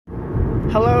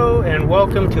Hello and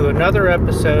welcome to another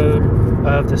episode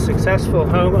of the Successful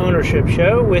Home Ownership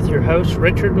Show with your host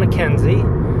Richard McKenzie.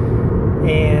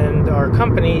 And our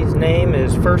company's name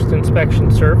is First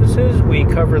Inspection Services. We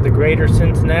cover the greater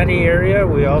Cincinnati area.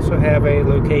 We also have a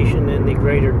location in the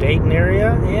greater Dayton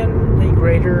area and the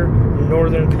greater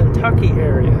northern Kentucky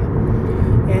area.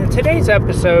 And today's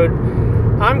episode,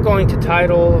 I'm going to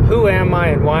title, Who Am I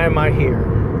and Why Am I Here?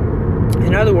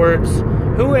 In other words,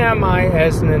 who am I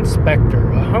as an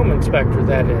inspector, a home inspector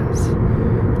that is?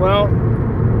 Well,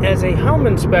 as a home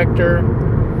inspector,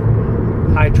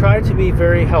 I try to be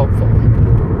very helpful.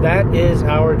 That is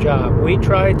our job. We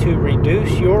try to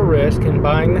reduce your risk in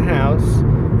buying the house,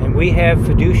 and we have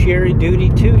fiduciary duty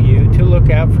to you to look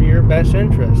out for your best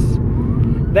interests.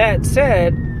 That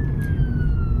said,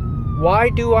 why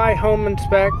do I home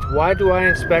inspect? Why do I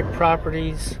inspect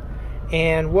properties?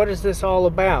 And what is this all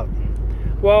about?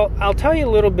 Well, I'll tell you a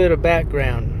little bit of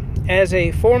background. As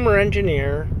a former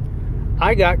engineer,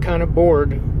 I got kind of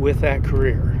bored with that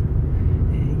career.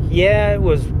 Yeah, it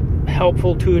was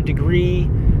helpful to a degree.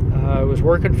 I was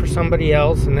working for somebody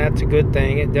else, and that's a good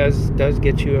thing. It does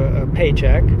get you a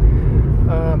paycheck,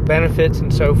 benefits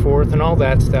and so forth, and all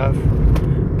that stuff.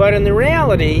 But in the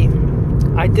reality,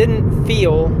 I didn't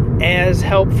feel as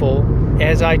helpful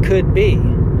as I could be.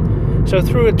 So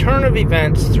through a turn of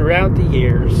events throughout the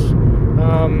years,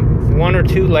 one or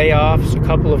two layoffs, a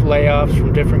couple of layoffs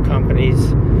from different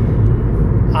companies,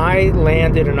 I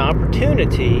landed an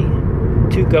opportunity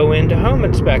to go into home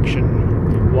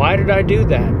inspection. Why did I do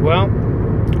that? Well,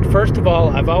 first of all,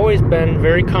 I've always been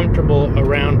very comfortable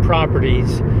around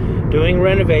properties, doing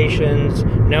renovations,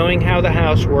 knowing how the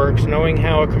house works, knowing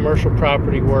how a commercial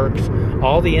property works,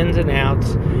 all the ins and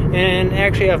outs. And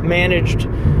actually, I've managed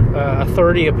a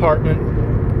 30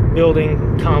 apartment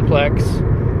building complex.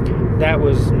 That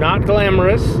was not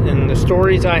glamorous, and the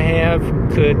stories I have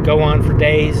could go on for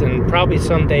days, and probably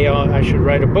someday I should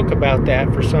write a book about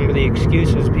that for some of the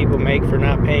excuses people make for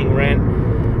not paying rent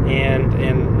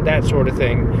and that sort of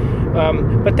thing.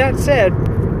 But that said,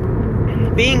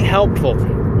 being helpful,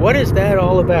 what is that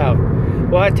all about?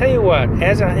 Well, I tell you what,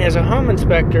 as a home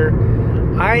inspector,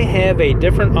 I have a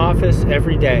different office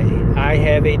every day. I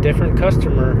have a different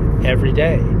customer every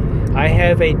day. I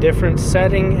have a different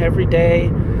setting every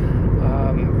day.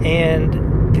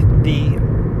 And the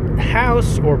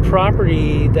house or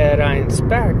property that I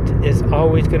inspect is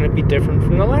always going to be different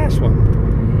from the last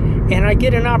one. And I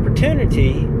get an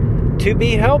opportunity to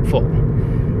be helpful.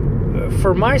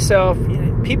 For myself,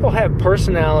 people have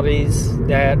personalities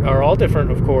that are all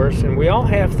different, of course, and we all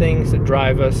have things that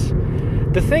drive us.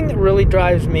 The thing that really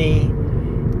drives me,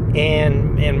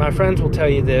 and my friends will tell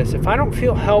you this, if I don't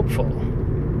feel helpful,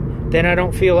 then I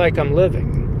don't feel like I'm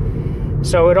living.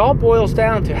 So it all boils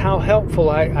down to how helpful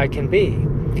I can be.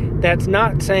 That's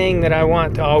not saying that I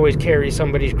want to always carry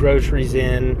somebody's groceries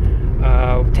in,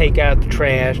 take out the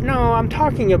trash. No, I'm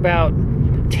talking about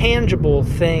tangible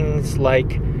things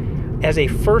like, as a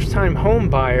first-time home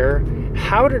buyer,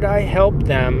 how did I help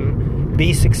them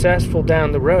be successful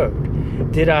down the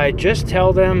road? Did I just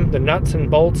tell them the nuts and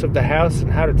bolts of the house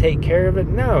and how to take care of it?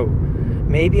 No.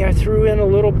 Maybe I threw in a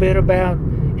little bit about,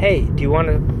 hey, do you want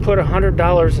to put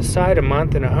 $100 aside a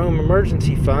month in a home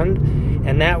emergency fund?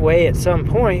 And that way, at some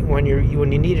point, when you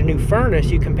need a new furnace,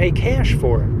 you can pay cash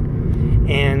for it.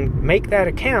 And make that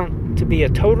account to be a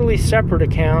totally separate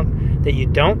account that you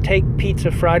don't take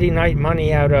pizza Friday night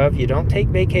money out of, you don't take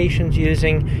vacations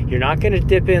using, you're not going to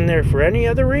dip in there for any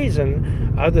other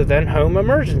reason other than home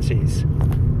emergencies.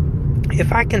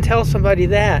 If I can tell somebody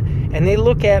that, and they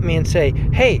look at me and say,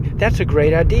 hey, that's a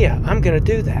great idea, I'm going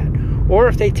to do that. Or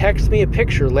if they text me a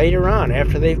picture later on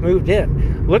after they've moved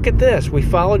in. Look at this. We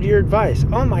followed your advice.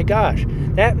 Oh my gosh.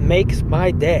 That makes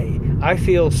my day. I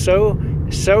feel so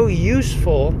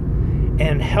useful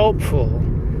and helpful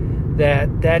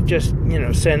that just,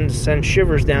 sends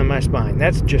shivers down my spine.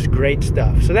 That's just great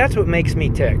stuff. So that's what makes me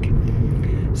tick.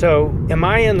 So am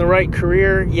I in the right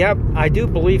career? Yep, I do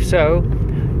believe so.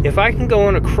 If I can go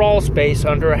in a crawl space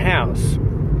under a house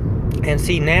and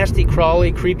see nasty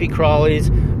crawly, creepy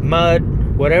crawlies, mud,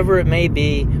 whatever it may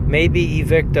be, maybe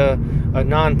evict a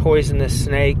non-poisonous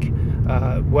snake,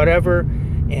 whatever,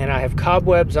 and I have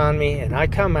cobwebs on me, and I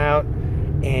come out,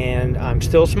 and I'm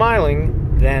still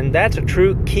smiling, then that's a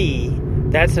true key.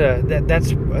 That's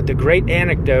the great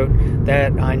anecdote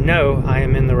that I know I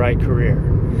am in the right career.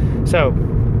 So,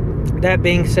 that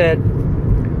being said,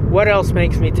 what else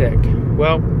makes me tick?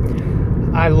 Well,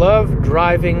 I love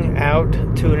driving out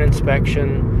to an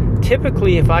inspection.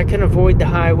 Typically, if I can avoid the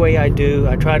highway, I do.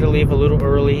 I try to leave a little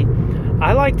early.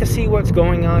 I like to see what's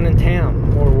going on in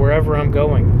town or wherever I'm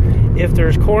going. If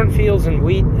there's cornfields and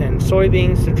wheat and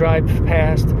soybeans to drive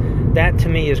past, that to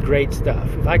me is great stuff.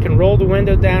 If I can roll the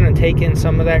window down and take in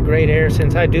some of that great air,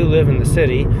 since I do live in the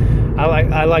city,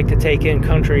 I like to take in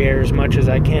country air as much as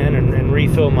I can and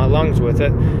refill my lungs with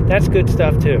it. That's good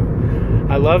stuff too.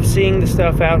 I love seeing the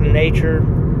stuff out in nature.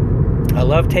 I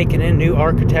love taking in new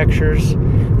architectures.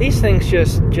 These things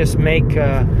just make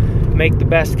the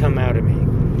best come out of me.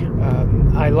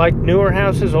 I like newer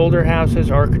houses, older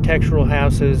houses, architectural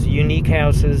houses, unique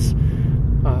houses.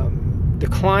 The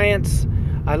clients,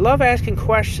 I love asking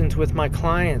questions with my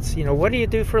clients. What do you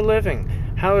do for a living?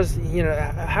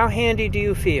 How handy do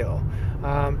you feel?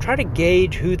 Try to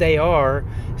gauge who they are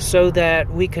so that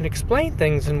we can explain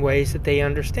things in ways that they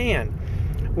understand.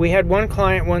 We had one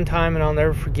client one time, and I'll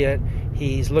never forget,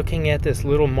 he's looking at this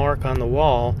little mark on the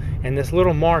wall, and this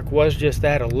little mark was just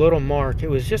that, a little mark. It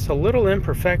was just a little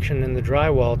imperfection in the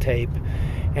drywall tape.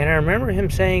 And I remember him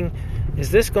saying,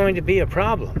 "Is this going to be a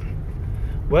problem?"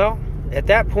 Well, at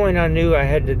that point I knew I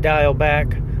had to dial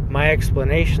back my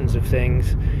explanations of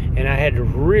things, and I had to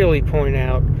really point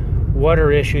out what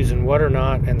are issues and what are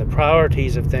not, and the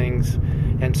priorities of things,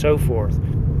 and so forth.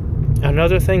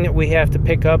 Another thing that we have to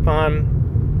pick up on,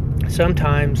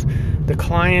 sometimes the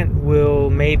client will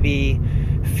maybe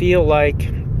feel like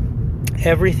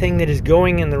everything that is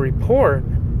going in the report,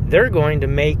 they're going to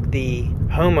make the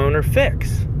homeowner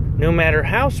fix, no matter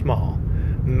how small.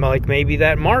 Like maybe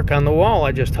that mark on the wall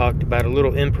I just talked about, a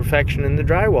little imperfection in the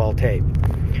drywall tape.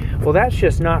 Well, that's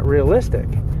just not realistic,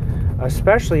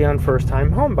 especially on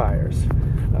first-time home buyers.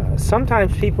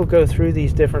 Sometimes people go through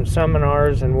these different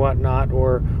seminars and whatnot,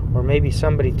 or maybe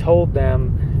somebody told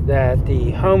them that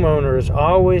the homeowner is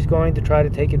always going to try to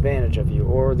take advantage of you,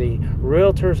 or the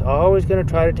realtor is always going to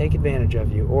try to take advantage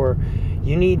of you, or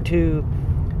you need to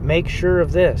make sure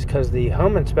of this because the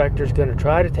home inspector is going to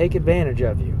try to take advantage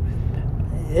of you.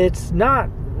 It's not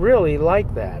really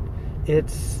like that.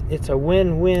 It's a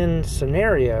win-win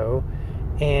scenario,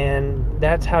 and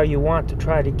that's how you want to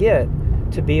try to get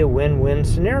to be a win-win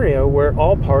scenario where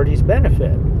all parties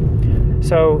benefit.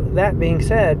 So that being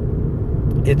said,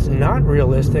 it's not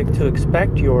realistic to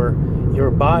expect your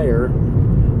buyer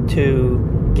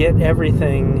to get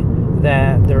everything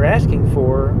that they're asking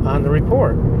for on the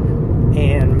report.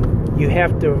 And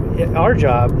our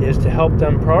job is to help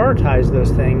them prioritize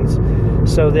those things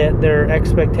so that their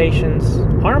expectations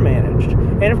are managed.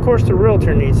 And of course the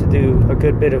realtor needs to do a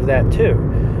good bit of that too.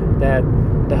 That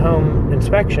the home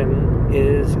inspection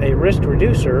is a risk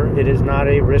reducer, it is not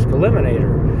a risk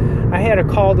eliminator. I had a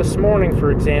call this morning,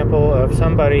 for example, of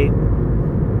somebody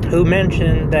who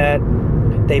mentioned that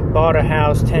they bought a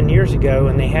house 10 years ago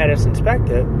and they had us inspect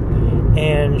it,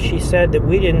 and she said that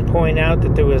we didn't point out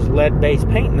that there was lead-based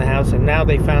paint in the house, and now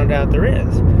they found out there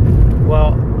is.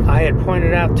 Well, I had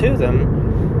pointed out to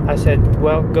them, I said,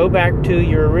 well, go back to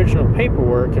your original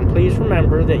paperwork and please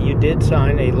remember that you did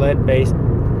sign a lead-based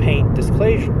paint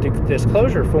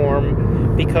disclosure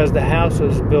form because the house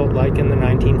was built like in the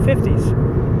 1950s.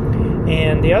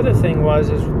 And the other thing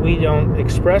is we don't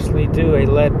expressly do a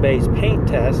lead-based paint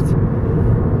test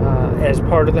as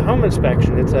part of the home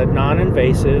inspection. It's a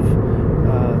non-invasive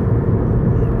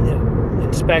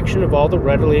inspection of all the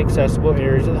readily accessible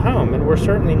areas of the home. And we're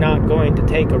certainly not going to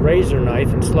take a razor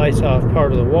knife and slice off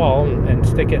part of the wall and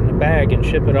stick it in a bag and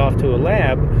ship it off to a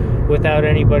lab without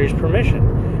anybody's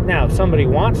permission. Now, if somebody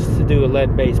wants to do a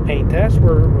lead-based paint test,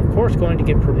 we're of course going to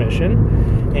get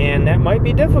permission, and that might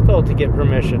be difficult to get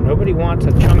permission. Nobody wants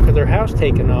a chunk of their house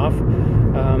taken off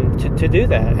to do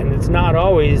that, and there's not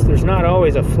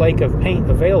always a flake of paint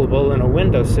available in a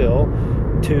windowsill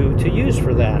to use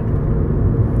for that.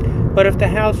 But if the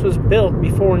house was built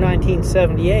before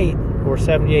 1978 or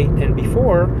 78 and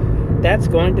before, that's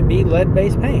going to be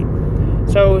lead-based paint.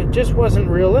 So it just wasn't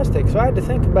realistic. So I had to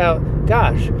think about,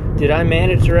 gosh, did I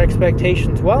manage their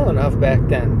expectations well enough back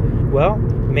then? Well,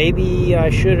 maybe I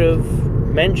should have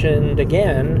mentioned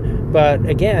again, but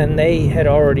again, they had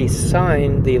already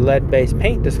signed the lead-based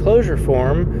paint disclosure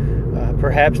form.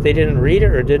 Perhaps they didn't read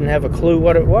it or didn't have a clue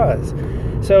what it was.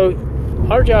 So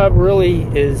our job really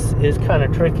is kind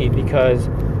of tricky because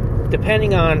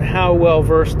depending on how well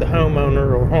versed the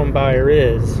homeowner or home buyer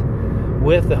is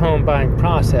with the home buying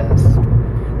process,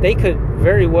 they could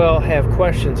very well have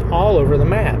questions all over the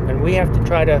map, and we have to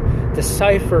try to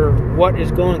decipher what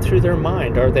is going through their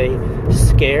mind. Are they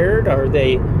scared? Are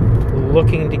they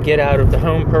looking to get out of the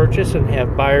home purchase and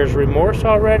have buyer's remorse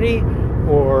already?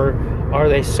 Or are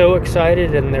they so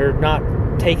excited and they're not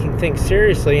taking things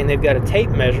seriously and they've got a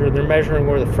tape measure, they're measuring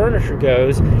where the furniture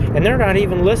goes, and they're not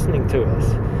even listening to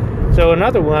us? So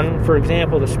another one, for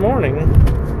example, this morning,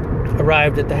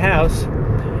 arrived at the house,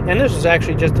 and this was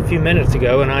actually just a few minutes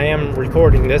ago, and I am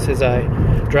recording this as I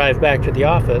drive back to the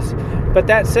office. But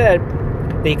that said,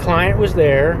 the client was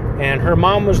there, and her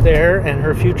mom was there, and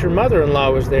her future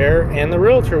mother-in-law was there, and the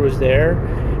realtor was there,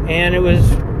 and it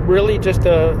was really just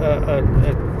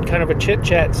a kind of a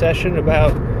chit-chat session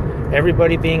about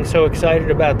everybody being so excited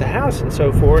about the house and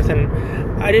so forth. And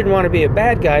I didn't want to be a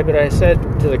bad guy, but I said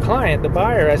to the client, the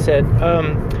buyer, I said,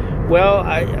 well,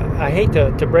 I hate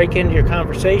to break into your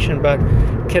conversation, but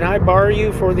can I borrow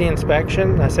you for the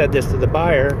inspection? I said this to the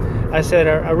buyer. I said,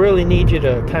 I really need you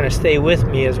to kind of stay with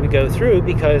me as we go through,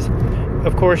 because,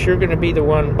 of course, you're going to be the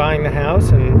one buying the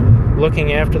house and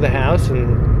looking after the house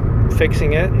and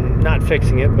fixing it, and not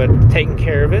fixing it, but taking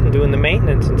care of it and doing the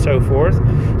maintenance and so forth.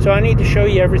 So I need to show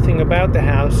you everything about the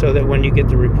house so that when you get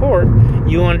the report,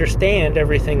 you understand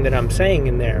everything that I'm saying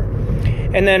in there.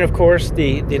 And then, of course,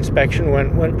 the inspection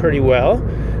went pretty well.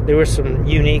 There were some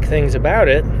unique things about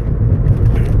it,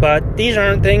 but these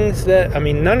aren't things that,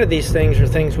 none of these things are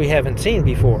things we haven't seen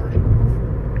before.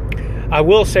 I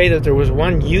will say that there was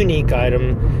one unique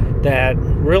item that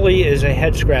really is a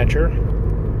head scratcher.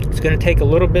 It's going to take a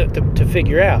little bit to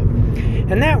figure out.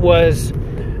 And that was,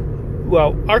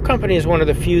 well, our company is one of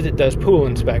the few that does pool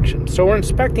inspections. So we're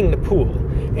inspecting the pool.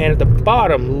 And at the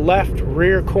bottom left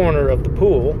rear corner of the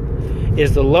pool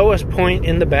is the lowest point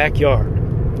in the backyard.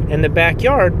 And the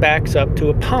backyard backs up to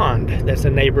a pond. That's a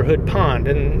neighborhood pond.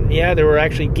 And yeah, there were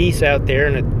actually geese out there,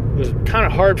 and it was kind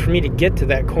of hard for me to get to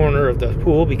that corner of the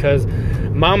pool because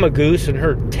Mama Goose and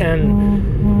her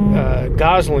 10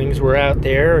 goslings were out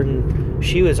there, and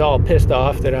she was all pissed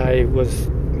off that I was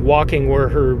walking where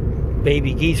her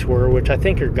baby geese were, which I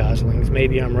think are goslings.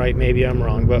 Maybe I'm right, maybe I'm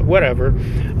wrong, but whatever.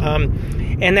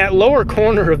 And that lower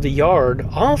corner of the yard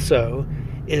also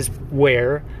is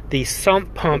where the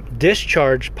sump pump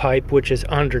discharge pipe, which is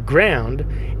underground,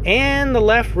 and the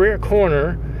left rear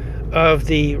corner of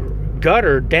the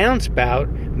gutter downspout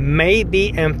may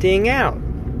be emptying out.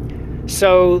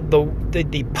 So the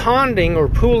ponding or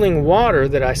pooling water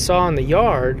that I saw in the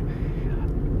yard,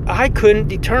 I couldn't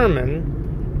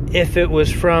determine if it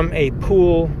was from a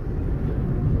pool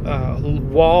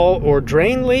wall or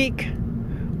drain leak,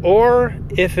 or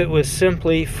if it was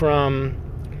simply from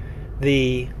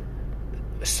the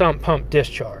sump pump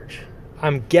discharge.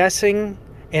 I'm guessing,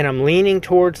 and I'm leaning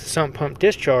towards the sump pump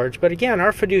discharge, but again,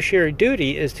 our fiduciary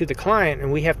duty is to the client,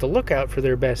 and we have to look out for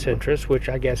their best interest, which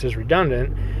I guess is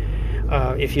redundant.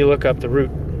 If you look up the root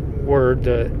word,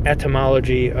 the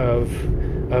etymology of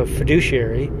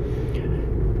fiduciary.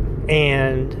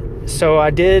 And so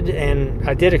I did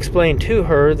explain to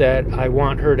her that I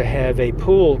want her to have a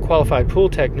qualified pool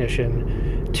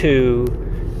technician to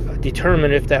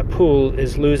determine if that pool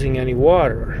is losing any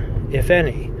water, if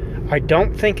any. I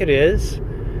don't think it is,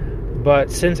 but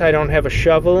since I don't have a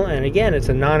shovel, and again, it's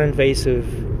a non-invasive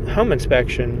home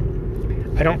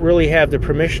inspection, I don't really have the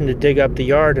permission to dig up the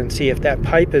yard and see if that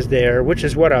pipe is there, which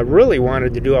is what I really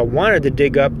wanted to do. I wanted to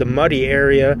dig up the muddy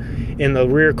area in the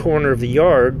rear corner of the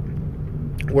yard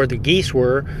where the geese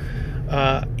were,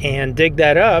 and dig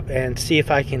that up and see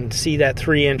if I can see that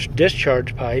 3-inch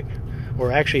discharge pipe,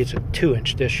 or actually it's a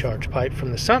 2-inch discharge pipe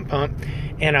from the sump pump,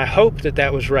 and I hope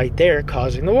that was right there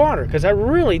causing the water, because I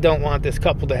really don't want this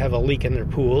couple to have a leak in their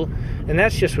pool, and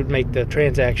that's just would make the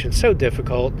transaction so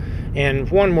difficult, and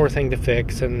one more thing to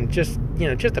fix, and just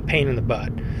a pain in the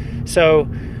butt. So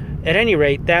at any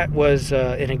rate, that was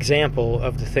an example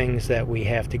of the things that we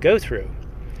have to go through.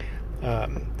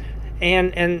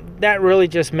 And that really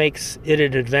just makes it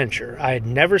an adventure. I had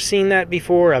never seen that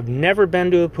before. I've never been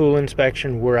to a pool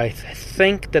inspection where I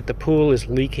think that the pool is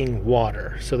leaking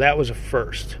water. So that was a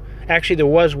first. Actually, there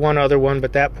was one other one,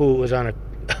 but that pool was on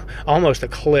almost a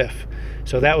cliff.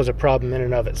 So that was a problem in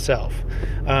and of itself.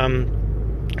 That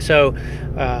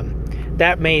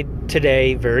made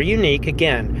today very unique.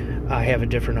 Again, I have a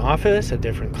different office, a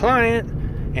different client,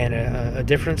 and a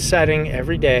different setting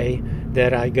every day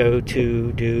that I go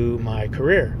to do my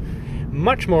career.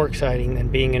 Much more exciting than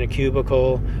being in a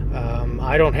cubicle.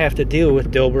 I don't have to deal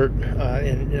with Dilbert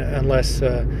unless,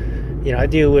 I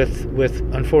deal with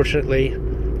unfortunately,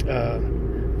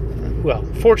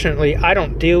 fortunately, I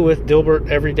don't deal with Dilbert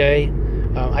every day.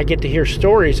 I get to hear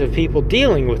stories of people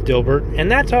dealing with Dilbert, and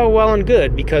that's all well and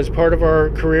good, because part of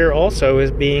our career also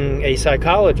is being a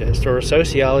psychologist or a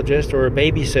sociologist or a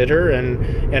babysitter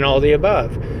and all the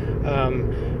above.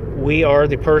 We are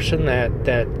the person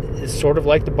that is sort of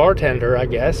like the bartender, I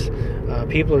guess.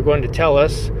 People are going to tell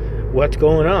us what's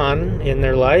going on in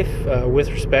their life with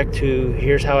respect to,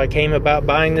 here's how I came about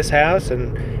buying this house,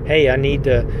 and hey, I need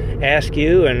to ask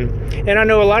you. And I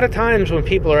know a lot of times when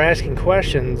people are asking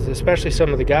questions, especially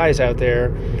some of the guys out there,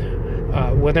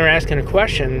 when they're asking a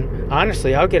question,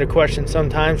 honestly, I'll get a question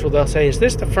sometimes where they'll say, is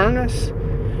this the furnace?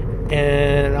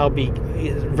 And I'll be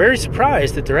very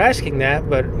surprised that they're asking that,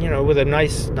 but, with a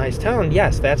nice tone,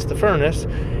 yes, that's the furnace.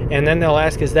 And then they'll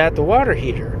ask, is that the water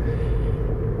heater?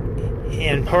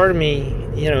 And part of me,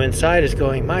 inside is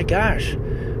going, my gosh,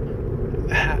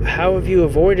 how have you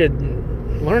avoided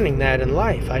learning that in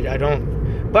life? I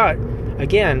don't. But,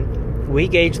 again, we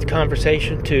gauge the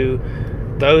conversation to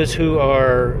those who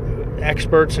are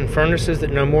experts in furnaces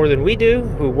that know more than we do,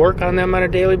 who work on them on a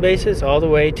daily basis, all the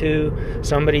way to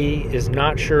somebody is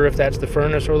not sure if that's the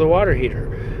furnace or the water heater.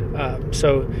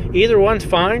 So either one's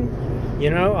fine.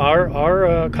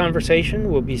 Our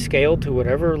conversation will be scaled to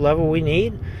whatever level we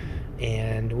need,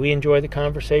 and we enjoy the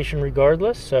conversation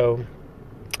regardless, so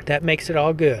that makes it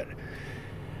all good.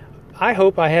 I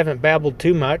hope I haven't babbled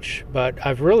too much, but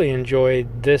I've really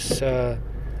enjoyed this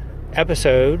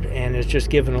episode, and it's just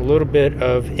given a little bit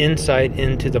of insight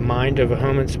into the mind of a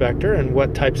home inspector and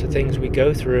what types of things we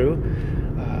go through.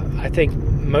 I think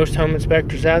most home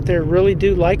inspectors out there really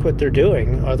do like what they're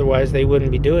doing, otherwise they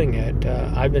wouldn't be doing it.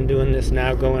 I've been doing this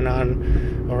now going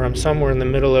on, or I'm somewhere in the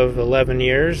middle of 11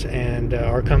 years, and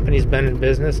our company's been in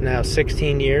business now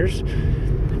 16 years,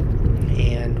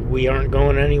 and we aren't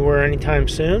going anywhere anytime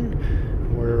soon.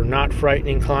 We're not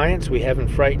frightening clients. We haven't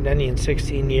frightened any in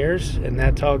 16 years, and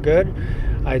that's all good.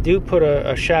 I do put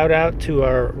a shout out to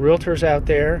our realtors out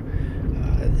there,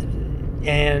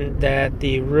 and that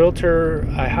the realtor,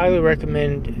 I highly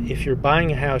recommend, if you're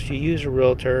buying a house, you use a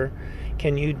realtor.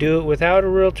 Can you do it without a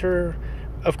realtor?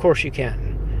 Of course you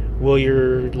can. Will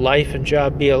your life and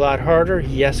job be a lot harder?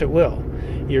 Yes, it will.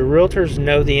 Your realtors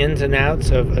know the ins and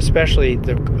outs of, especially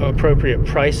the appropriate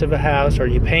price of a house. Are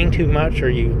you paying too much? Are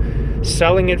you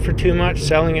selling it for too much?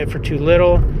 Selling it for too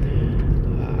little?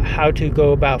 How to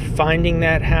go about finding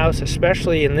that house,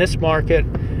 especially in this market,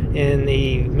 in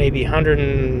the maybe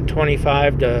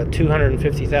 $125,000 to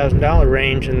 $250,000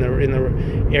 range in the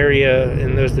area,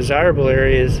 in those desirable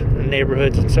areas,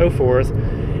 neighborhoods, and so forth.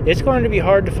 It's going to be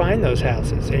hard to find those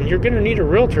houses, and you're going to need a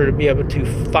realtor to be able to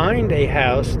find a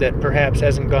house that perhaps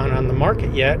hasn't gone on the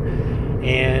market yet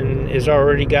and has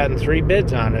already gotten 3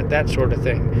 bids on it, that sort of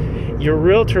thing. Your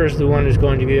realtor is the one who's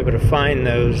going to be able to find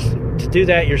those. To do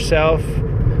that yourself,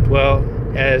 well,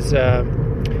 as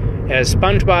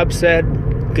SpongeBob said,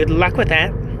 good luck with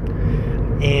that.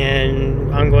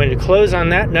 And I'm going to close on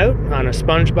that note, on a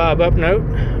SpongeBob up note,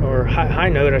 or high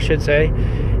note, I should say.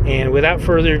 And without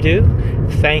further ado,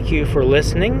 thank you for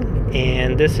listening.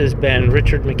 And this has been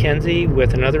Richard McKenzie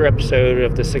with another episode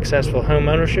of the Successful Home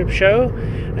Ownership Show.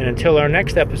 And until our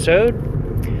next episode,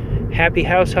 happy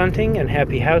house hunting and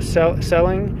happy house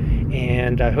selling.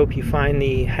 And I hope you find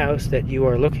the house that you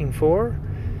are looking for.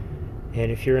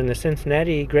 And if you're in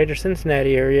the greater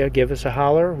Cincinnati area, give us a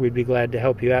holler. We'd be glad to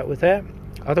help you out with that.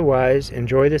 Otherwise,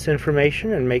 enjoy this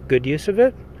information and make good use of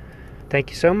it. Thank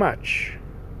you so much.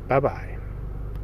 Bye-bye.